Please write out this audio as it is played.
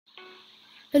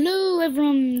Hello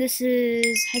everyone, this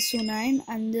is Hasso9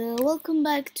 and welcome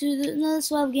back to another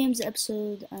Survival Games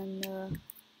episode, and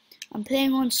I'm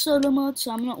playing on solo mode,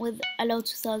 so I'm not with Allo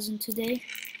 2000 today.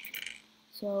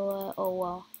 So, oh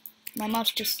wow, my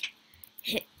mouse just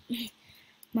hit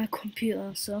my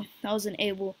computer, so I wasn't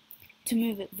able to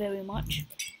move it very much.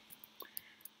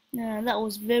 That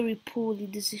was very poorly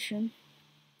decision,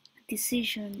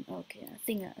 okay, I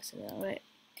think I said that right.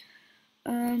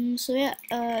 So yeah,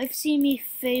 if you see me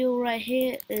fail right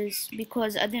here is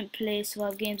because I didn't play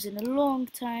survival games in a long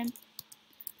time.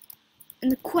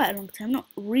 In a quite a long time, not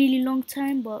really long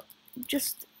time, but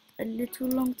just a little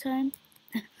long time.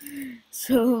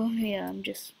 So yeah,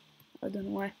 I don't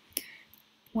know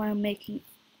why I'm making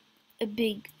a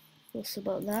big fuss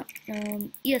about that.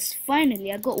 Yes,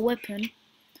 finally I got a weapon.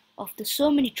 After so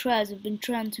many tries, I've been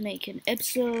trying to make an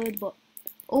episode, but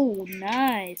oh,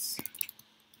 nice.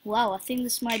 Wow, I think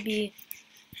this might be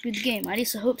a good game. At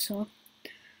least I hope so.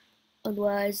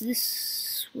 Otherwise,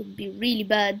 this would be really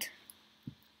bad.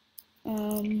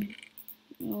 Alright,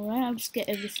 I'll just get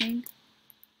everything.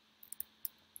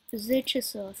 Is there a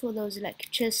chest? Oh, I thought there was like a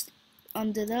chest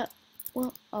under that.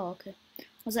 Well, oh, okay. I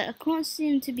was like, I can't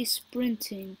seem to be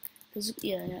sprinting.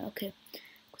 Yeah, okay.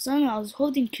 Because I don't know, I was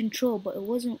holding control, but it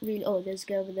wasn't really. Oh, there's a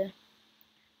guy over there.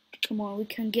 Come on, we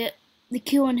can get the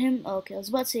kill on him. Oh, okay, I was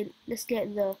about to say, let's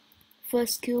get the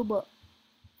first kill, but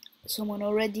someone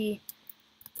already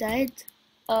died.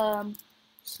 Yeah.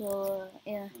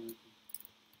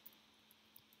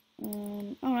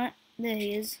 Alright, there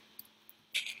he is.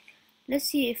 Let's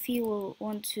see if he will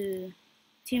want to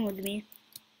team with me.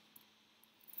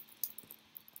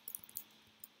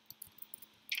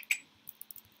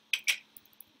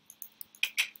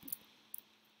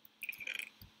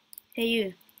 Hey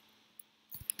you.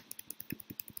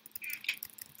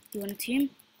 You want a team?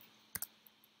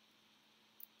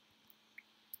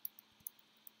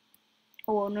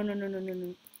 Oh no.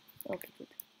 Okay, good.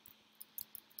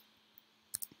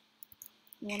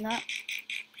 You want that?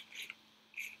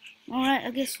 Alright,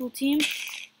 I guess we'll team.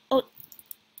 Oh,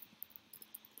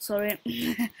 sorry.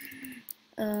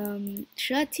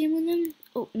 Should I team with him?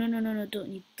 Oh, no, don't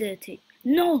you dare take.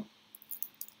 No!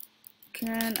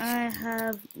 Can I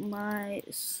have my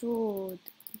sword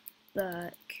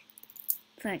back?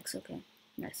 Thanks, okay.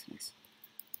 Nice.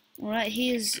 Alright,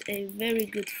 he is a very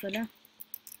good fella.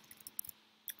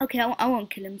 Okay, I won't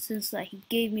kill him since like he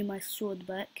gave me my sword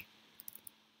back.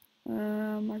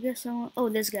 I guess I want. Oh,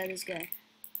 this guy. Okay,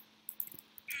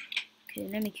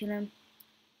 let me kill him.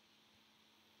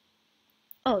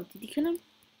 Oh, did he kill him?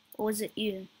 Or was it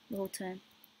you the whole time?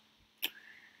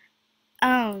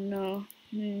 I don't know.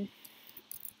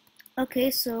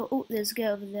 Okay, so oh, there's a guy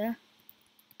over there.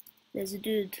 There's a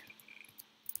dude.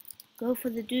 Go for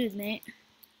the dude, mate.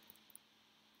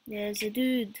 There's a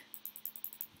dude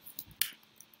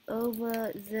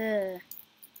over there.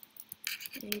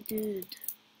 Hey, dude.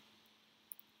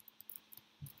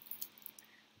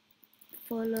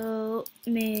 Follow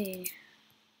me.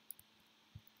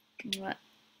 Right.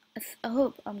 I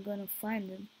hope I'm gonna find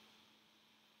him.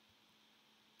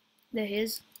 There he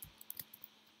is.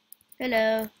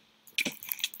 Hello.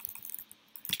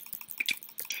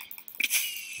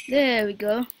 There we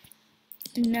go.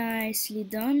 Nicely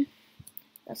done.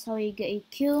 That's how you get a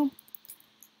kill.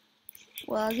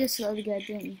 Well, I guess the other guy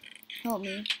didn't help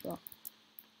me, but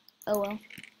oh well.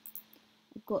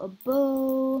 I've got a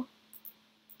bow.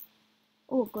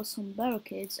 Oh, I've got some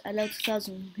barricades. Allo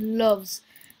 2000 loves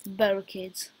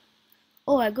barricades.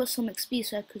 Oh, I got some XP,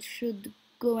 so should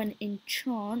go and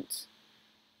enchant.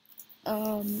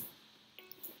 Wow,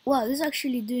 this is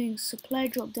actually doing supply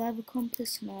drop. Do I have a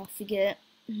compass? No, I forget.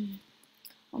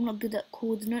 I'm not good at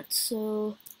coordinates,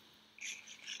 so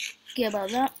forget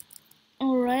about that.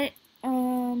 Alright,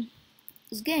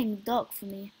 it's getting dark for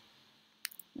me.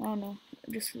 I don't know,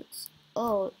 it just looks.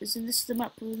 Oh, isn't this the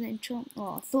map with the enchantment?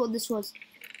 Oh, I thought this was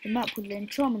the map with the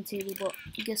enchantment table, but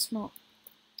I guess not.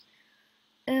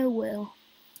 Oh well.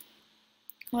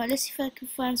 Alright, let's see if I can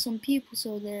find some people.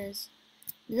 So there's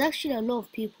actually a lot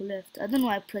of people left. I don't know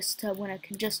why I pressed tab when I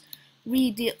can just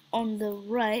read it on the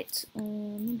right. Let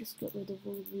me just get rid of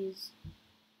all these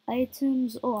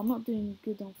items. Oh, I'm not doing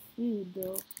good on food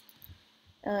though.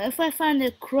 If I find a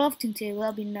crafting table,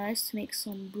 that'd be nice to make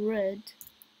some bread.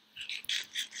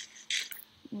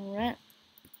 Alright.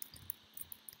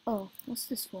 Oh, what's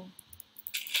this for?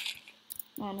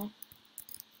 I don't know.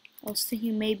 I was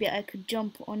thinking maybe I could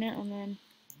jump on it and then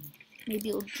maybe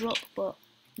it'll drop, but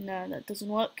no, that doesn't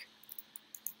work.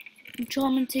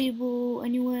 Enchantment table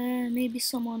anywhere? Maybe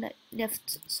someone that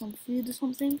left some food or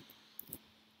something.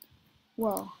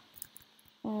 Well,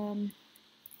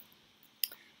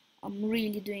 I'm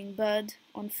really doing bad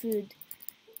on food.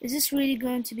 Is this really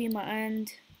going to be my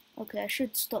end? Okay, I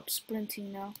should stop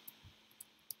sprinting now.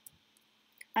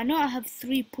 I know I have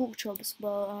 3 pork chops,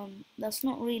 but that's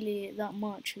not really that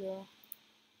much though.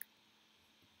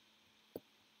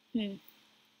 Okay,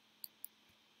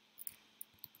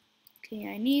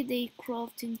 I need a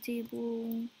crafting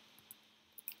table.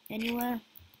 Anywhere?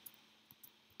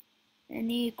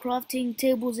 Any crafting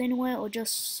tables anywhere, or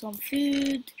just some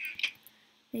food?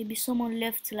 Maybe someone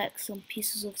left like some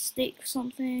pieces of steak or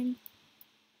something.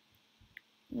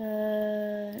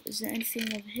 Is there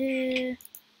anything over here?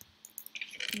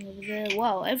 Anything over there?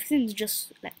 Wow, everything's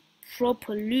just like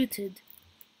proper looted.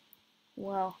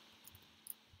 Wow.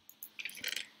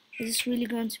 Is this really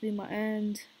going to be my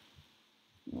end?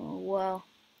 Oh wow.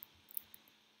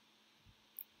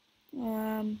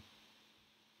 I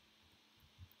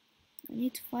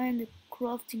need to find the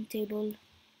crafting table.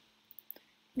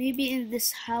 Maybe in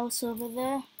this house over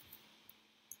there.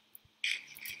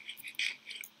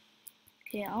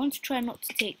 Okay, I want to try not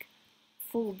to take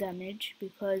full damage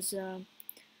because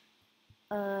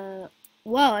wow,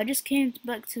 I just came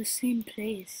back to the same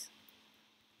place.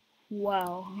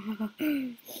 Wow.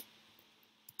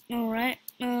 Alright,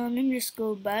 let me just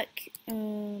go back.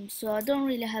 So I don't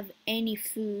really have any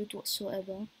food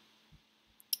whatsoever.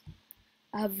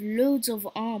 I have loads of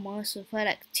armor, so if I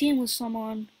like team with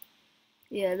someone,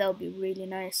 yeah, that would be really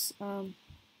nice. And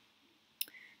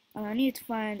I need to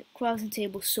find a crafting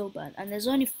table so bad, and there's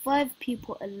only 5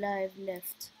 people alive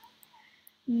left.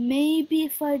 Maybe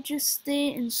if I just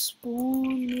stay and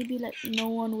spawn, maybe like no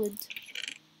one would.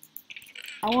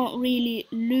 I won't really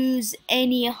lose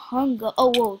any hunger.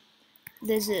 Oh whoa,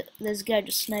 there's a guy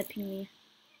just sniping me.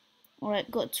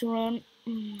 Alright, got to run.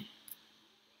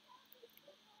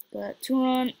 Got to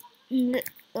run.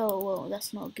 Oh whoa,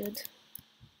 that's not good.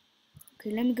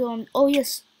 Okay, let me go on. Oh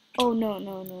yes. Oh no.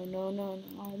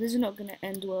 This is not gonna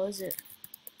end well, is it?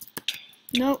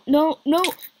 No.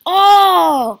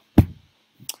 Oh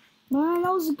man,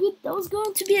 that was good. That was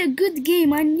going to be a good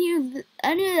game. I knew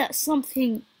that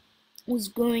something was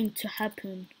going to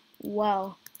happen.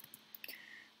 Wow.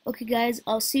 Okay guys,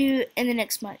 I'll see you in the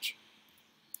next match.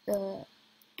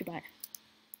 Goodbye.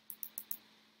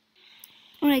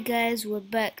 Alright guys, we're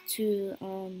back to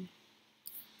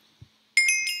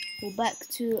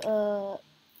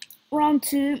round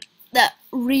 2. That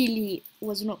really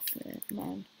was not fair,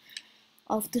 man.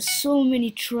 After so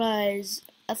many tries,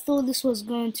 I thought this was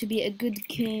going to be a good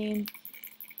game.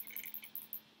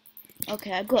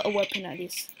 Okay, I got a weapon at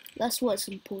least. That's what's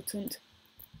important.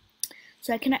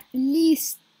 So I can at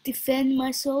least defend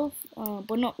myself,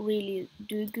 but not really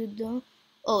do good though.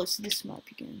 Oh, it's this map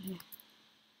again.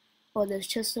 Oh, there's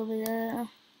chests over there.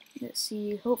 Let's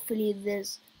see. Hopefully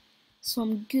there's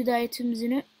some good items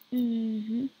in it.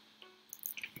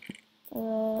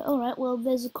 Alright, well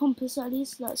there's a compass at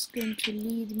least. That's going to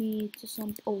lead me to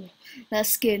some. Oh, that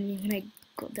scared me when I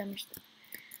got damaged.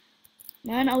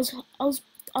 Man, I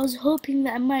was hoping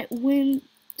that I might win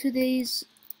today's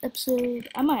episode.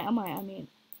 I mean.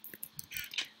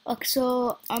 Okay,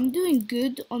 so I'm doing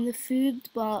good on the food,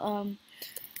 but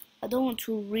I don't want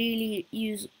to really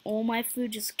use all my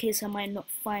food just in case I might not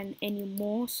find any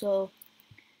more. So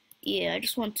yeah, I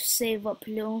just want to save up a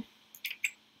little.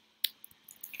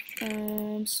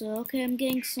 So okay, I'm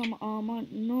getting some armor.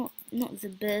 Not the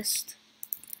best.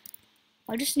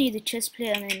 I just need a chest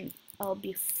plate and then I'll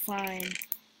be fine.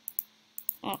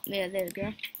 Oh yeah, there we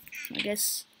go. I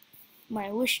guess my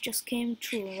wish just came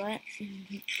true, right?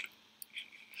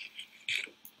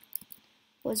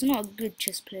 Well, it's not a good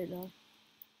chest plate though.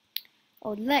 I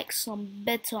would like some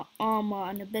better armor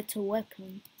and a better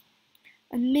weapon.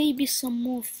 And maybe some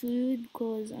more food,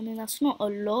 because, I mean, that's not a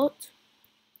lot.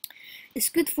 It's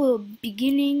good for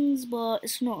beginnings, but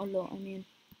it's not a lot, I mean.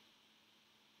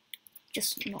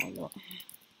 Just not a lot.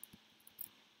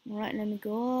 Alright, let me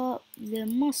go up. There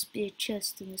must be a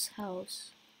chest in this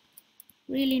house.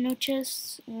 Really, no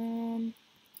chests? Okay,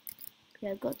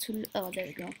 I got to... Oh, there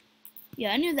we go.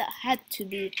 Yeah, I knew that had to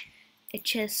be a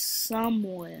chest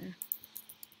somewhere.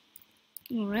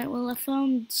 Alright, well I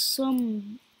found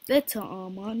some better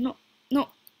armor. Not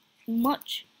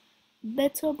much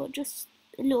better, but just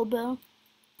a little better.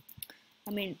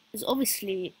 I mean, it's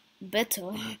obviously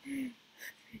better.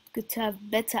 Good to have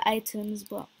better items,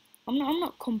 but I'm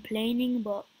not complaining,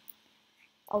 but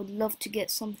I would love to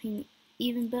get something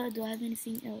even better. Do I have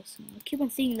anything else? No, I keep on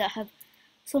thinking that I have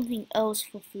something else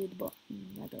for food, but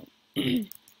I don't.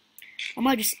 I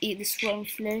might just eat this rotten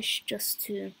flesh just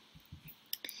to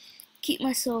keep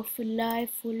myself alive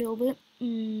for a little bit.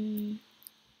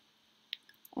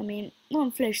 I mean,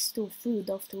 rotten flesh is still food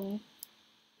after all.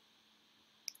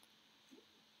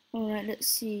 Alright, let's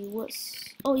see. What's...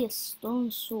 Oh, yes,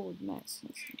 stone sword. Nice.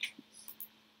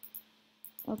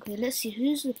 Okay, let's see.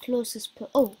 Who's the closest per...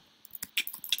 Oh!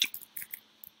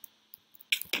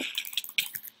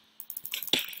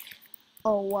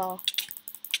 Oh, wow.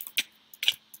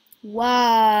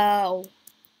 Wow.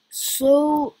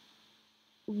 So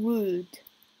rude.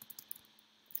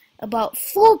 About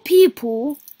four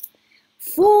people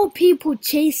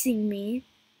chasing me,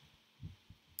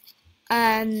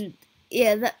 and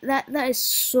yeah, that is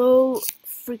so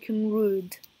freaking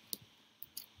rude.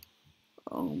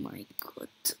 Oh my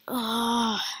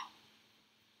god.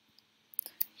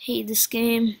 Hate this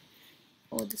game,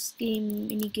 or this game,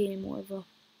 mini game, whatever.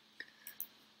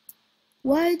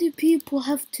 Why do people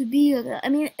have to be like that? I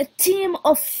mean, a team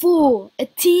of four.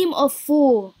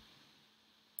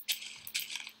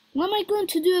 What am I going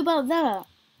to do about that?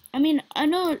 I mean, I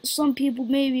know some people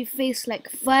maybe face like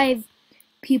 5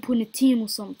 people in a team or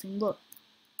something, but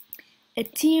a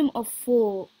team of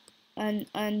 4,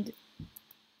 and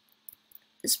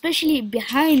especially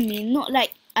behind me, not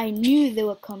like I knew they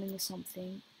were coming or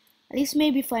something. At least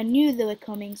maybe if I knew they were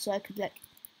coming, so I could like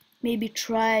maybe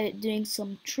try doing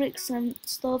some tricks and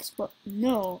stuffs, but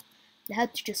no, they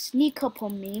had to just sneak up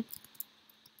on me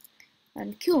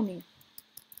and kill me.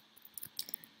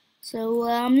 So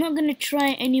I'm not gonna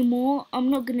try anymore. I'm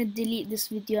not gonna delete this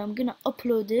video. I'm gonna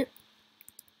upload it.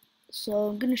 So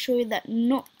I'm gonna show you that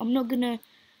I'm not gonna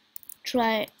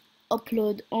try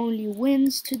upload only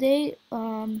wins today.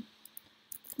 I'm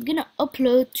gonna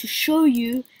upload to show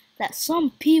you that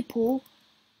some people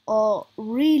are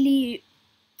really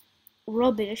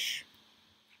rubbish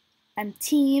and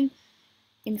team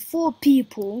in 4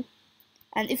 people,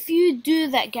 and if you do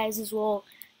that, guys, as well,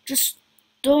 just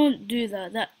don't do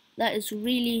that. That is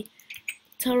really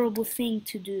terrible thing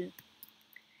to do.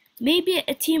 Maybe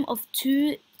a team of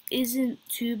 2 isn't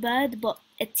too bad, but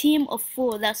a team of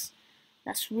 4, that's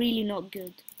really not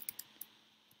good.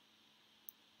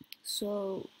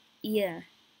 So yeah,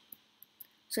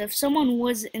 so if someone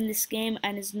was in this game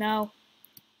and is now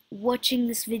watching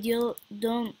this video,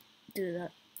 don't do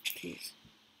that, please.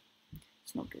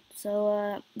 It's not good.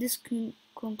 So this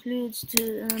concludes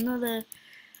to another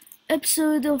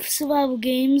episode of survival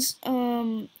games.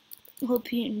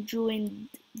 Hope you enjoyed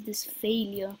this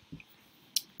failure.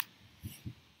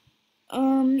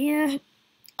 Yeah,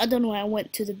 I don't know why I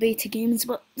went to the beta games,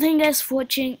 but thank you guys for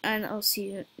watching, and I'll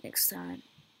see you next time.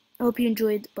 I hope you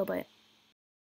enjoyed. Bye bye.